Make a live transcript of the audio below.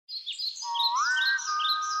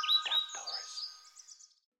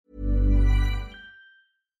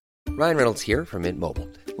Ryan Reynolds here from Mint Mobile.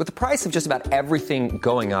 With the price of just about everything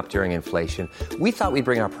going up during inflation, we thought we'd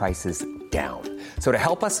bring our prices down. So to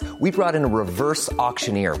help us, we brought in a reverse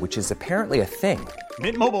auctioneer, which is apparently a thing.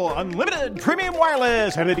 Mint Mobile Unlimited Premium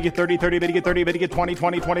Wireless. How to get 30, 30, bit to get 30, bit to get 20,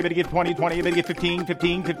 20, 20, bit to get 20, 20, bit to get 15,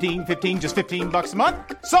 15, 15, 15, just $15 a month?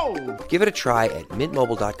 Sold! Give it a try at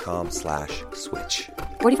mintmobile.com/switch.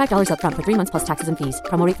 $45 up front for 3 months plus taxes and fees.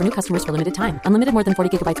 Promo rate for new customers for limited time. Unlimited more than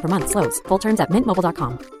 40 gigabytes per month. Slows full terms at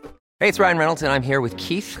mintmobile.com. Hey, it's Ryan Reynolds, and I'm here with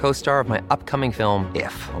Keith, co-star of my upcoming film,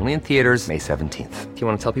 If, only in theaters May 17th. Do you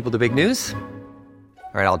want to tell people the big news?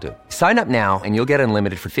 All right, I'll do it. Sign up now and you'll get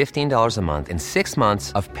unlimited for $15 a month and 6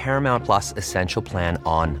 months of Paramount Plus Essential Plan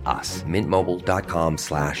on us.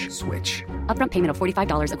 mintmobile.com/switch. Upfront payment of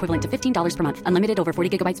 $45 equivalent to $15 per month. Unlimited over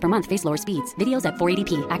 40 gigabytes per month. Face lower speeds. Videos at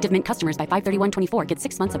 480p. Active Mint customers by 531.24 get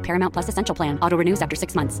 6 months of Paramount Plus Essential Plan. Auto renews after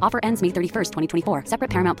 6 months. Offer ends May 31st, 2024. Separate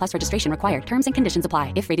Paramount Plus registration required. Terms and conditions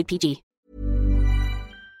apply if rated PG.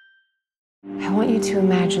 I want you to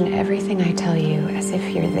imagine everything I tell you as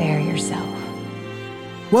if you're there yourself.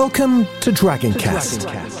 Welcome to Dragoncast.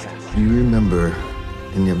 Do you remember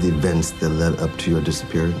any of the events that led up to your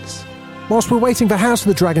disappearance? Whilst we're waiting for House of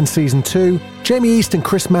the Dragon Season 2, Jamie East and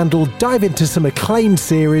Chris Mandel dive into some acclaimed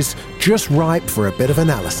series just ripe for a bit of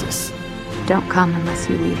analysis. Don't come unless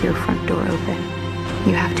you leave your front door open.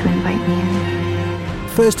 You have to invite me in.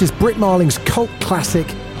 First is Brit Marling's cult classic,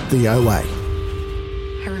 The OA.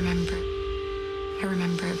 I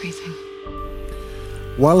remember everything.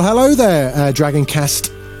 Well, hello there, Dragoncast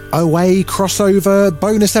OA crossover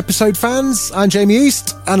bonus episode fans. I'm Jamie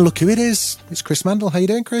East, and look who it is. It's Chris Mandel. How you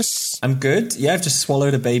doing, Chris? I'm good. Yeah, I've just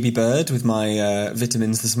swallowed a baby bird with my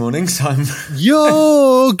vitamins this morning, so I'm...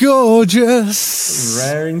 You're gorgeous.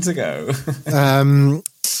 raring to go.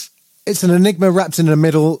 It's an enigma wrapped in a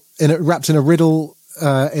riddle,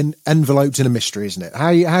 enveloped in a mystery, isn't it? How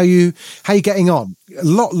you getting on? A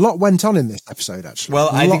lot went on in this episode, actually. Well,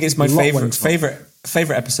 I think it's my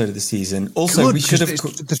favorite episode of the season. Also, good, we should have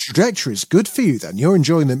the trajectory is good for you. Then you're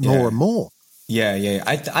enjoying it more and more. Yeah.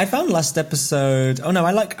 I found last episode. Oh no,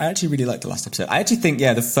 I actually really liked the last episode. I actually think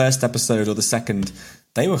the first episode or the second,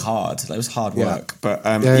 they were hard. That was hard work, but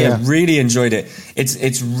really enjoyed it.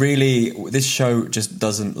 It's really, this show just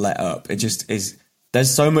doesn't let up. It just is.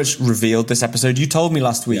 There's so much revealed this episode. You told me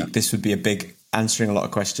last week this would be a big answering a lot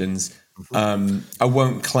of questions. I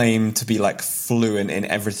won't claim to be like fluent in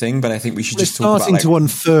everything, but I think we should just talk about. It's starting to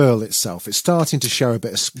unfurl itself. It's starting to show a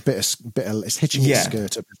bit of it's hitching its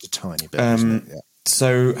skirt up a tiny bit. Isn't it?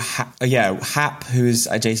 So Hap, who is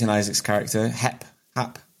Jason Isaacs' character, Hap,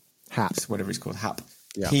 whatever he's called, Hap.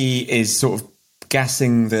 Yeah. He is sort of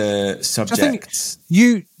gassing the subjects.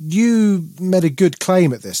 You made a good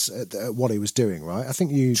claim at this, at what he was doing, right? I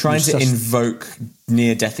think you trying to invoke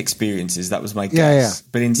near-death experiences. That was my guess.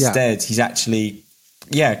 But instead, he's actually,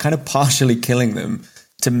 kind of partially killing them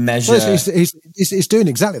to measure. Well, he's doing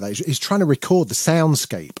exactly that. He's trying to record the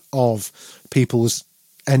soundscape of people's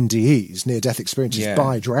NDEs, near-death experiences,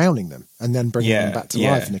 by drowning them and then bringing them back to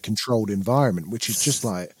life in a controlled environment, which is just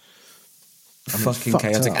like. Fucking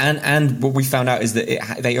chaotic. And what we found out is that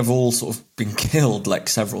they have all sort of been killed like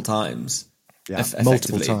several times. Yeah,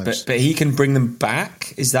 multiple times. But he can bring them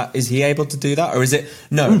back. Is he able to do that? Or is it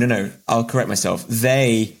no, I'll correct myself.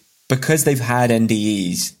 Because they've had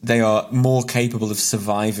NDEs, they are more capable of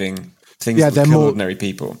surviving things that kill ordinary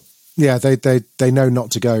people. Yeah, they know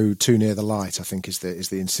not to go too near the light, I think is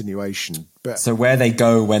the insinuation. But so where they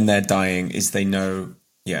go when they're dying is they know.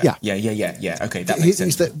 Yeah. Okay, that makes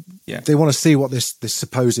sense. They want to see what this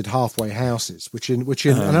supposed halfway house is, which and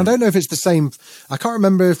I don't know if it's the same. I can't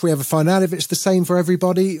remember if we ever find out if it's the same for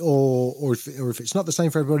everybody or if it's not the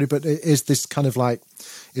same for everybody. But is this kind of like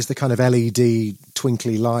the kind of LED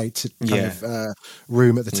twinkly light kind of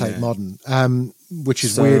room at the Tate Modern, which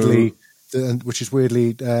is weirdly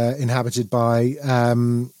inhabited by.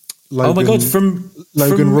 Logan, oh my god! From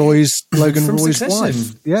Roy's Succession.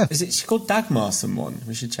 wife. Yeah, is it called Dagmar? Someone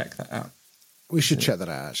we should check that out. We should check that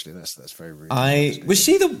out. Actually, that's very rude. Was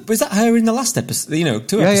that her in the last episode?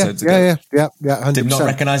 2 episodes ago. Yeah. 100%. Did not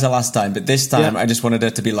recognize her last time, but this time I just wanted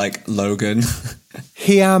her to be like Logan.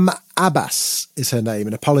 Hiam Abbas is her name,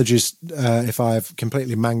 and apologies if I've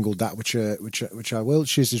completely mangled that, which I will.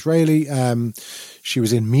 She's Israeli. She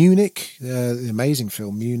was in Munich, the amazing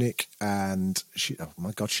film Munich, and she's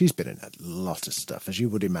been in a lot of stuff, as you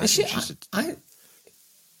would imagine.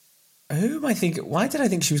 Who am I thinking? Why did I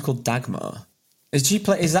think she was called Dagmar?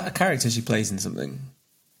 Is that a character she plays in something?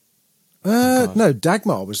 No,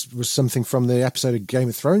 Dagmar was something from the episode of Game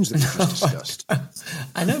of Thrones that we just discussed.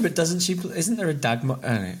 I know, but doesn't she? Isn't there a Dagmar?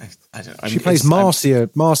 I don't. She plays Marcia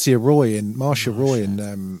Roy in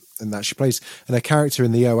that she plays, and her character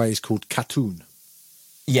in the OA is called Khatun.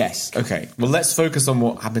 Yes. Okay. Well, let's focus on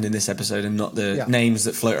what happened in this episode and not the names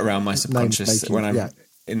that float around my subconscious when I'm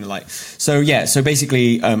in the light. So So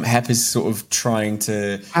basically, Hep is sort of trying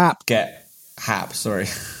to get Hap. Sorry,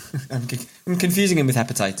 I'm confusing him with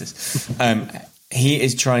hepatitis. He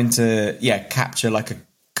is trying to capture like a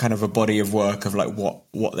kind of a body of work of like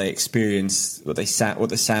what they experience, what the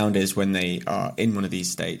sound is when they are in one of these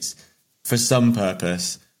states for some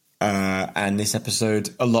purpose. And this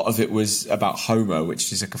episode, a lot of it was about Homer,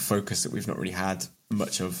 which is like a focus that we've not really had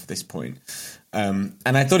much of this point. And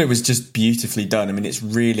I thought it was just beautifully done. I mean, it's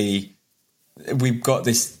really, we've got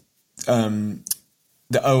this,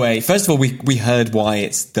 the OA. First of all, we heard why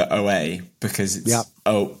it's the OA, because it's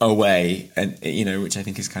OA, and which I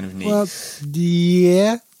think is kind of neat. Well,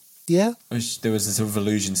 yeah. There was a sort of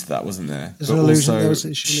allusion to that, wasn't there? There's but an allusion.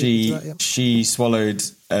 also, she swallowed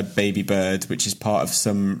a baby bird, which is part of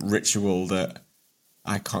some ritual that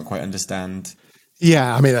I can't quite understand.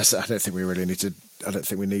 Yeah, I mean, I don't think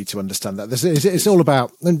we need to understand that. It's all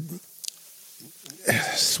about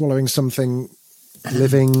swallowing something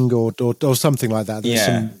living or something like that. There's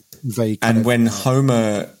some vague. And when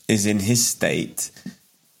Homer is in his state,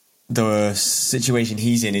 the situation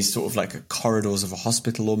he's in is sort of like a corridors of a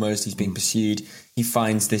hospital almost. He's being pursued. He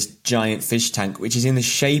finds this giant fish tank, which is in the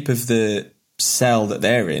shape of the cell that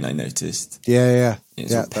they're in, I noticed. Yeah.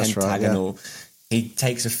 It's That's pentagonal. right. Yeah. He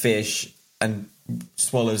takes a fish and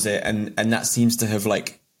swallows it, and that seems to have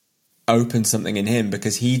like opened something in him,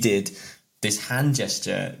 because he did this hand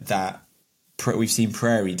gesture that we've seen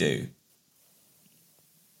Prairie do.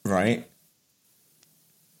 Right?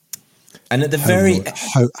 And at the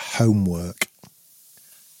homework.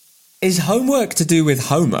 Is homework to do with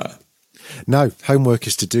Homer? No, homework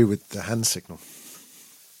is to do with the hand signal.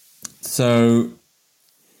 So,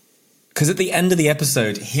 because at the end of the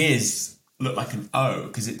episode, his looked like an O,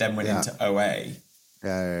 because it then went into OA.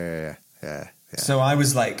 Yeah. So I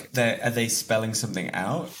was like, are they spelling something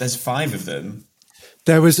out? There's 5 of them.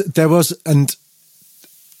 There was, and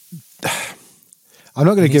I'm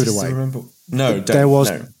not going to give it away. No, there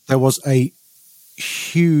was a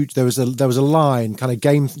huge. There was a line, kind of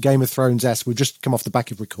Game of Thrones-esque. We've just come off the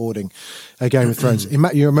back of recording a Game of Thrones.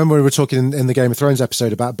 You remember we were talking in the Game of Thrones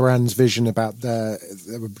episode about Bran's vision about there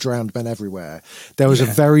were drowned men everywhere. There was a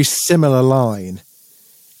very similar line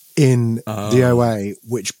in the OA,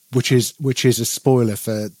 which is a spoiler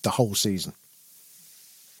for the whole season.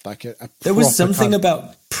 Like there was something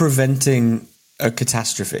about preventing a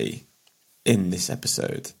catastrophe in this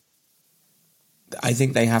episode. I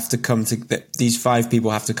think they have to these 5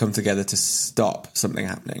 people have to come together to stop something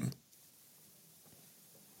happening.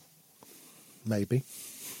 Maybe.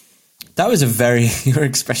 That was your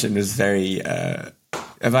expression was very,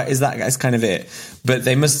 that's kind of it. But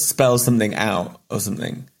they must spell something out or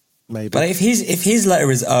something. Maybe. But if his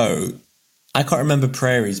letter is O, I can't remember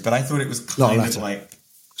Prairie's, but I thought it was kind of like.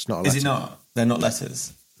 It's not a letter. Is it not? They're not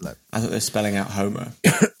letters. No. I thought they were spelling out Homer.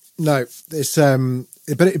 No, it's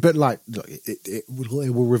but like, look, it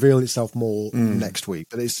will reveal itself more next week.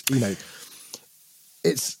 But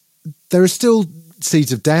there are still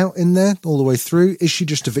seeds of doubt in there all the way through. Is she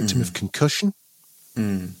just a victim of concussion?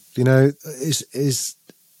 Is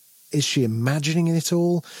she imagining it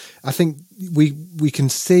all? I think we can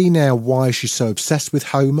see now why she's so obsessed with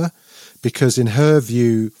Homer, because in her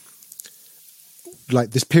view,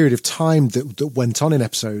 like this period of time that went on in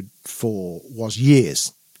episode 4 was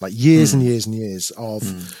years. Like years and years and years of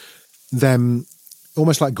them,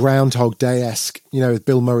 almost like Groundhog Day-esque,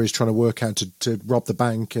 Bill Murray's trying to work out to rob the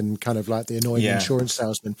bank, and kind of like the annoying insurance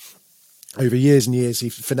salesman. Over years and years, he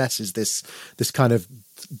finesses this kind of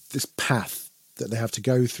this path that they have to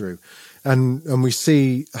go through. And we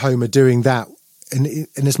see Homer doing that in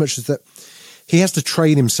as much as that he has to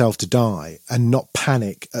train himself to die and not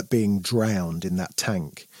panic at being drowned in that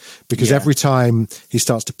tank. Because every time he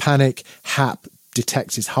starts to panic, Hap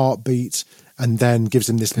detects his heartbeat and then gives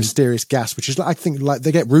him this mysterious gas, which is like, I think, like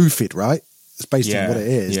they get roofied, right? It's based on what it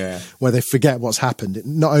is, where they forget what's happened. It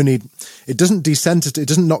doesn't it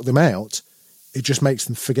doesn't knock them out. It just makes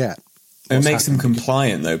them forget. It makes them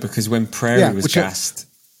compliant though, because when Prairie was gassed,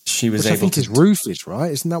 she was able to. I think is roofied,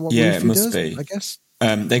 right? Isn't that what roofie it must does? be. I guess.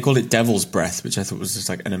 They called it Devil's Breath, which I thought was just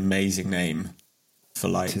like an amazing name. For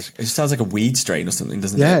like, it sounds like a weed strain or something,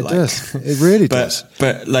 doesn't it? Yeah, it does. It really does.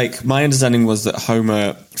 But like, my understanding was that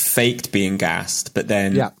Homer faked being gassed, but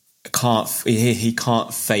then he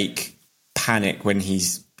can't fake panic when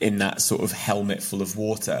he's in that sort of helmet full of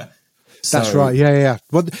water. That's right. Yeah.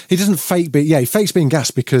 Well, he doesn't fake he fakes being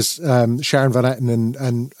gassed because Sharon Van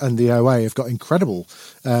Etten and the OA have got incredible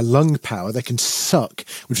lung power. They can suck,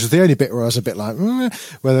 which is the only bit where I was a bit like,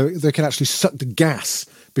 where they can actually suck the gas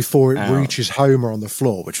before it reaches Homer on the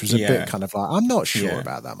floor, which was a bit kind of like, I'm not sure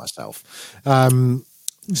about that myself.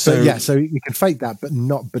 So he can fake that,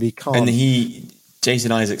 but he can't. And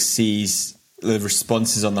Jason Isaacs sees the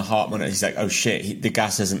responses on the heart monitor. He's like, oh shit, the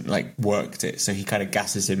gas hasn't like worked it. So he kind of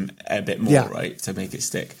gasses him a bit more, right, to make it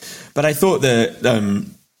stick. But I thought that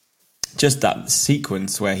just that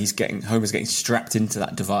sequence where Homer's getting strapped into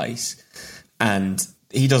that device and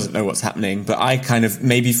he doesn't know what's happening, but I kind of,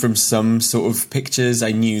 maybe from some sort of pictures,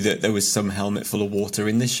 I knew that there was some helmet full of water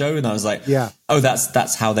in this show. And I was like, oh,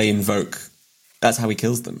 that's how they invoke, that's how he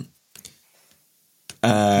kills them.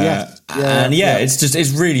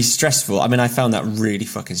 It's really stressful. I mean, I found that really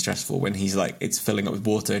fucking stressful when he's like, it's filling up with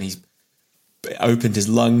water and he's opened his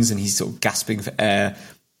lungs and he's sort of gasping for air.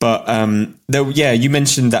 But you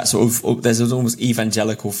mentioned that sort of, there's an almost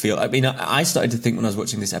evangelical feel. I mean, I started to think when I was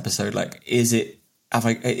watching this episode, like, is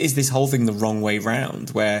this whole thing the wrong way round,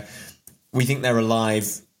 where we think they're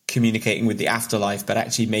alive communicating with the afterlife, but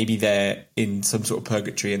actually maybe they're in some sort of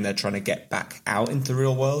purgatory and they're trying to get back out into the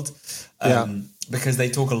real world? Because they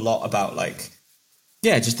talk a lot about like,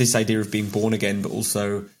 just this idea of being born again, but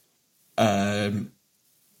also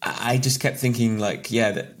I just kept thinking like,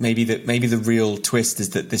 that maybe the real twist is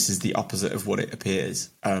that this is the opposite of what it appears.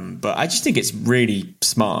 But I just think it's really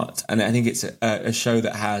smart, and I think it's a show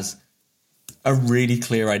that has a really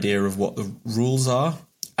clear idea of what the rules are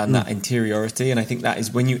and that interiority. And I think that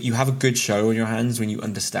is when you have a good show on your hands, when you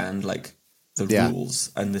understand like the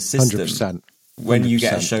rules and the system. 100%. When you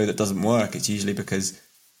get a show that doesn't work, it's usually because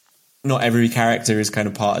not every character is kind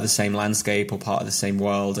of part of the same landscape or part of the same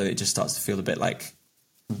world, and it just starts to feel a bit like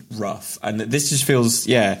rough. And this just feels,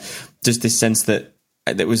 just this sense that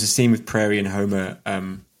there was a scene with Prairie and Homer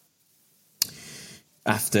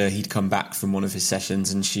after he'd come back from one of his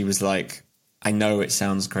sessions, and she was like, I know it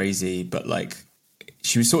sounds crazy, but like,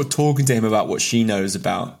 she was sort of talking to him about what she knows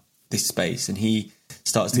about this space, and he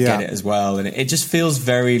starts to get it as well. And it just feels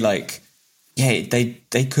very like,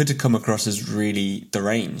 they could have come across as really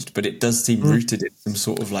deranged, but it does seem rooted in some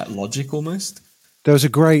sort of like logic almost. There was a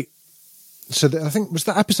great, I think was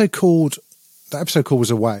that episode called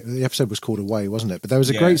was Away. The episode was called Away, wasn't it? But there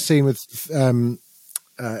was a great scene with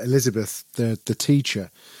Elizabeth, the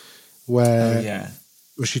teacher, where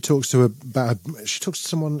she talks to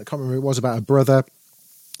someone, I can't remember who it was, about her brother.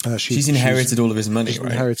 She's inherited all of his money,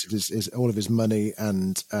 right? Inherited is all of his money,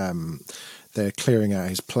 and they're clearing out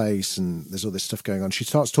his place, and there's all this stuff going on. She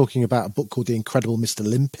starts talking about a book called The Incredible Mr.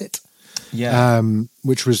 Limpet,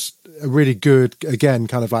 which was a really good, again,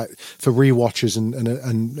 kind of like for rewatchers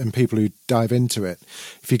and people who dive into it.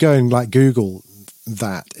 If you go and like Google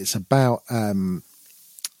that, it's about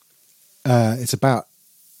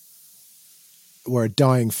where a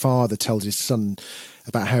dying father tells his son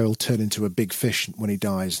about how he'll turn into a big fish when he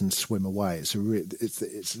dies and swim away. It's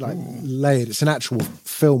like layered. It's an actual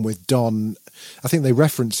film with Don. I think they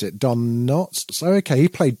reference it. Don Knotts. So he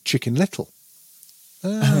played Chicken Little.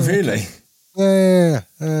 Oh, really? Yeah.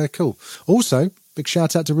 Cool. Also, big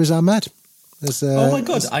shout out to Riz Ahmed. Oh my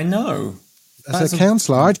God, I know. As a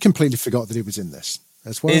counsellor, I'd completely forgot that he was in this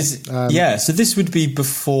as well. So this would be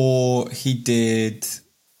before he did.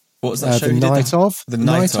 What was that show? The Night Of. The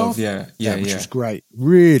Night Of, which was great.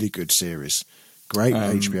 Really good series. Great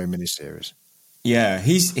HBO miniseries. Yeah,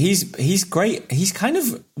 he's great. He's kind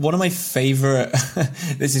of one of my favourite.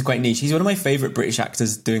 This is quite niche. He's one of my favourite British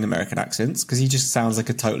actors doing American accents because he just sounds like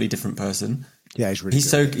a totally different person. Yeah, he's really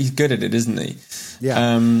good. He's good at it, isn't he?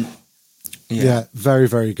 Yeah. Yeah, very,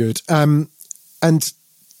 very good. And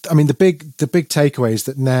I mean, the big takeaway is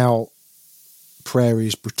that now Prairie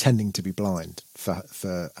is pretending to be blind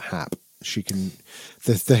for Hap. She can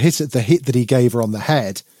the hit that he gave her on the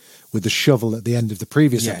head with the shovel at the end of the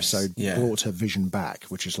previous episode brought her vision back,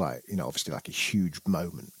 which is like, obviously like a huge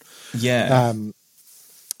moment. Yeah.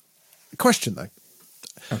 Question though.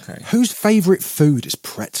 Okay. Whose favourite food is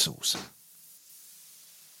pretzels?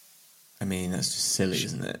 I mean, that's just silly,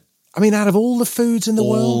 isn't it? I mean, out of all the foods in the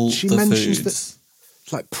world, she mentions that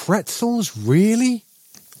like pretzels, really?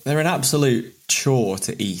 They're an absolute chore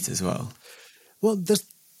to eat as well. Well, there's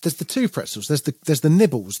the two pretzels. There's the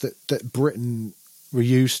nibbles that Britain were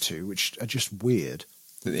used to, which are just weird.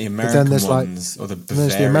 The American ones, or the Bavarian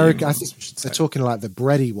there's the American. I think they're talking like the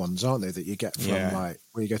bready ones, aren't they? That you get from like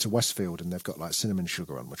where you go to Westfield and they've got like cinnamon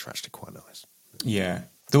sugar on, which are actually quite nice. Yeah.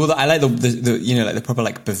 I like the like the proper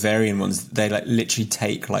like Bavarian ones. They like literally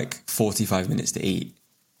take like 45 minutes to eat.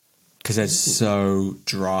 because they're so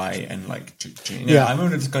dry and like, I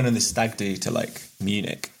remember going on this stag do to like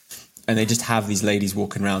Munich, and they just have these ladies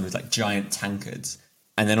walking around with like giant tankards,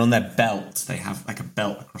 and then on their belt they have like a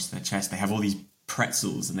belt across their chest. They have all these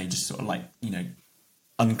pretzels, and they just sort of like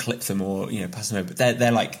unclip them or pass them over. But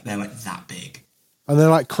they're like that big, and they're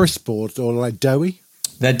like crisp or like doughy.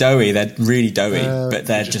 They're doughy. They're really doughy, but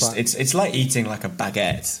they're just like, it's like eating like a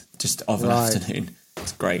baguette just of an afternoon.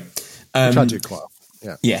 It's great. Which I do quite often.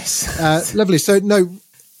 Yeah. Yes. Lovely. So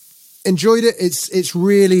enjoyed it. It's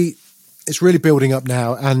really building up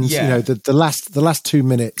now, and the last 2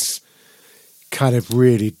 minutes kind of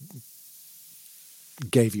really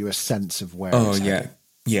gave you a sense of where. Oh yeah.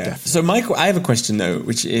 Definitely. So Michael, I have a question though,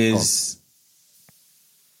 which is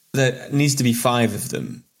there needs to be 5 of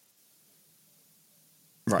them,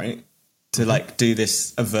 right? To like do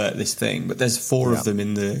this, avert this thing, but there's 4 of them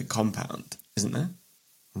in the compound, isn't there?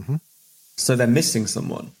 Mm-hmm. So they're missing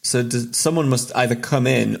someone. So someone must either come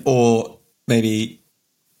in, or maybe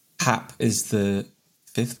Hap is the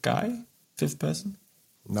 5th person?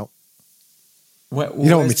 No. You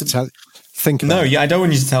don't want me to tell. Think about it. I don't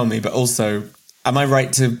want you to tell me, but also, am I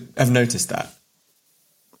right to have noticed that?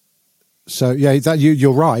 So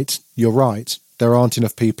you're right. You're right. There aren't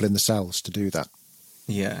enough people in the cells to do that.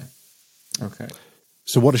 Yeah. Okay.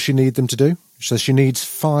 So what does she need them to do? So she needs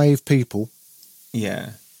 5 people.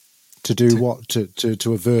 Yeah. To do what?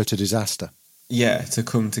 To avert a disaster. Yeah, to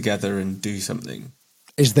come together and do something.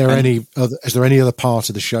 Is there any other part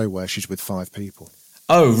of the show where she's with 5 people?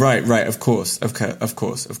 Oh, right. Of course. Okay, of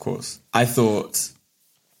course. I thought.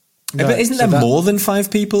 No, but isn't there more than 5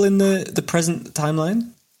 people in the present timeline?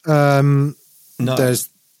 No. There's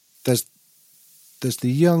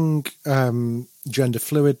the young gender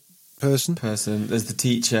fluid person. There's the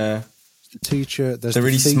teacher. There's the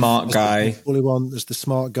really thief, smart guy. There's the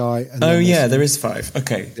smart guy. And there is 5.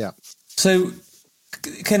 Okay. Yeah. So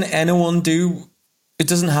can anyone do? It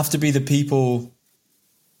doesn't have to be the people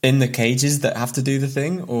in the cages that have to do the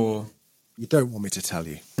thing, or you don't want me to tell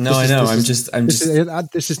you. No, I know. I'm just.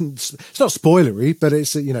 This isn't. It's not spoilery, but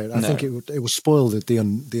it's I think it will spoil the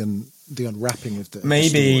unwrapping of the. Maybe.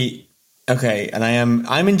 The okay, and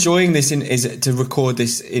I'm enjoying this to record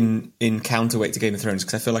this in counterweight to Game of Thrones,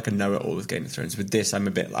 because I feel like I know it all with Game of Thrones. With this, I'm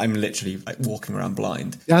literally like walking around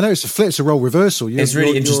blind. Yeah, I know it's a role reversal. It's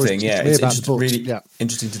really interesting. It's really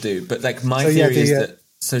interesting to do. But like my theory is that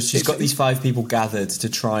she's got these 5 people gathered to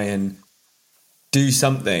try and do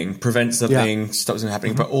something, prevent something, stop something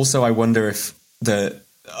happening. Mm-hmm. But also, I wonder if the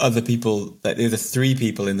other people, like the other 3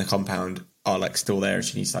 people in the compound, are like still there, and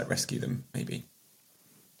she needs to like rescue them, maybe.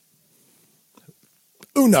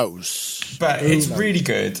 Who knows? But it's really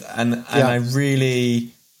good, and I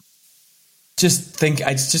really just think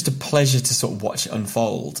it's just a pleasure to sort of watch it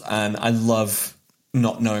unfold, and I love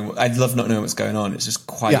not knowing what's going on. It's just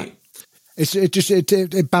quite. Yeah. It's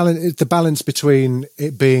the balance between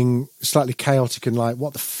it being slightly chaotic and like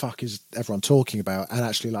what the fuck is everyone talking about, and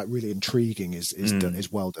actually like really intriguing is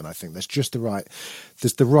well done. I think there's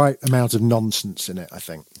the right amount of nonsense in it. I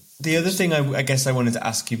think the other thing I guess I wanted to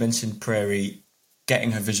ask, you mentioned Prairie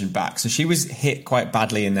getting her vision back. So she was hit quite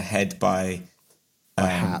badly in the head by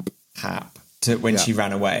Hap when she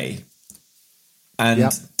ran away. And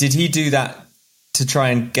did he do that to try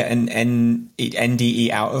and get an NDE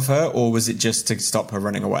out of her, or was it just to stop her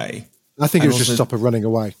running away? I think it was just to stop her running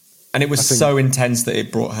away. And it was so intense that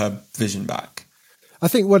it brought her vision back. I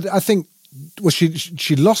think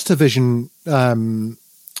she lost her vision in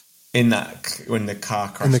the car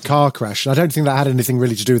crash. In the car crash. I don't think that had anything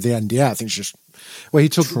really to do with the NDA. I think it's just he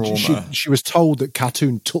took trauma. She was told that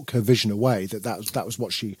Khatun took her vision away. That was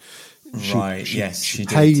what she paid.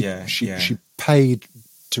 Did. She paid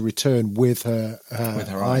to return with her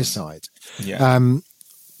eyesight. Yeah.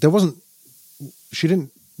 She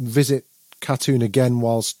didn't visit Khatun again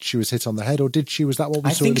whilst she was hit on the head, or did she? Was that what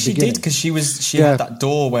we saw at the beginning? I think she did, because she had that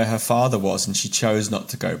door where her father was, and she chose not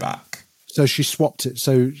to go back. So she swapped it.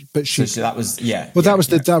 That was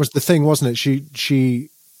that was the thing, wasn't it? She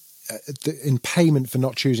in payment for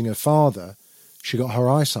not choosing her father, she got her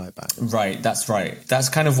eyesight back. Right. That's right. That's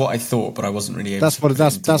kind of what I thought, but I wasn't really able. That's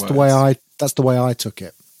the way I took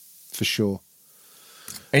it, for sure.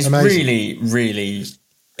 It's really, really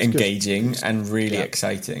engaging and really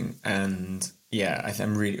exciting, and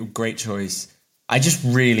I'm really great choice. I just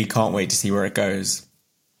really can't wait to see where it goes.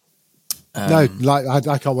 I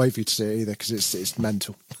can't wait for you to see it either, because it's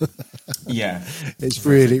mental. Yeah, it's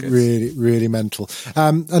really, really, really mental.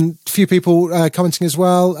 And a few people commenting as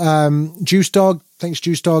well. Juice Dog, thanks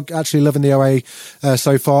Juice Dog. Actually loving the OA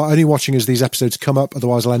so far. Only watching as these episodes come up,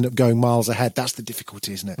 otherwise I'll end up going miles ahead. That's the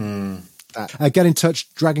difficulty, isn't it? that. Get in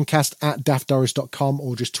touch, dragoncast@daftdoris.com,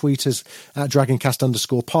 or just tweet us at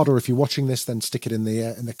dragoncast_pod. Or if you're watching this, then stick it in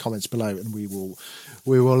the comments below, and we'd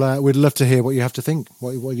love to hear what you have to think,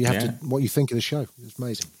 what you think of the show. It's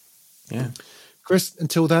amazing. Yeah. Chris,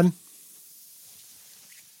 until then.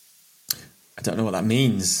 I don't know what that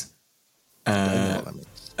means. You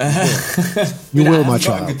will, my child. I haven't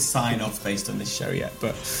got a good sign off based on this show yet,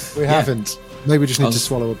 but we haven't. Maybe we just need to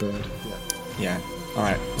swallow a bird. Yeah. All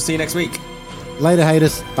right. We'll see you next week. Later,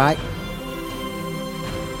 haters. Bye.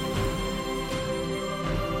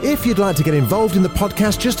 If you'd like to get involved in the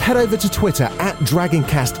podcast, just head over to Twitter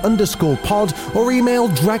 @DragonCast_pod or email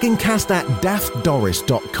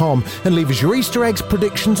dragoncast@daftdoris.com and leave us your Easter eggs,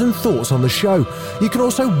 predictions and thoughts on the show. You can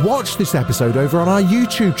also watch this episode over on our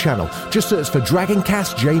YouTube channel. Just search for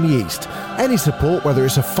Dragoncast Jamie East. Any support, whether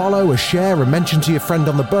it's a follow, a share, a mention to your friend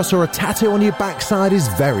on the bus or a tattoo on your backside, is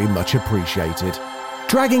very much appreciated.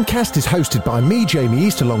 Dragoncast is hosted by me, Jamie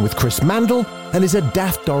East, along with Chris Mandel, and is a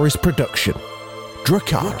Daft Doris production.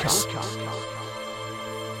 Dracarys.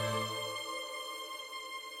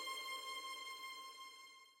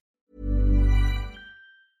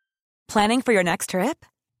 Planning for your next trip?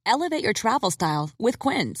 Elevate your travel style with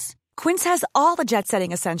Quince. Quince has all the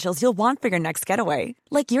jet-setting essentials you'll want for your next getaway,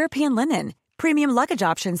 like European linen, premium luggage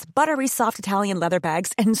options, buttery soft Italian leather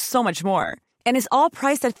bags, and so much more. And is all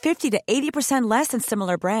priced at 50 to 80% less than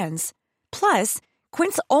similar brands. Plus,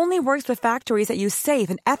 Quince only works with factories that use safe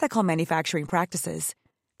and ethical manufacturing practices.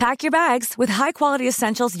 Pack your bags with high-quality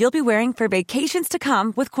essentials you'll be wearing for vacations to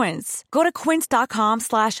come with Quince. Go to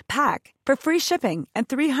quince.com/pack for free shipping and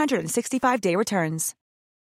 365-day returns.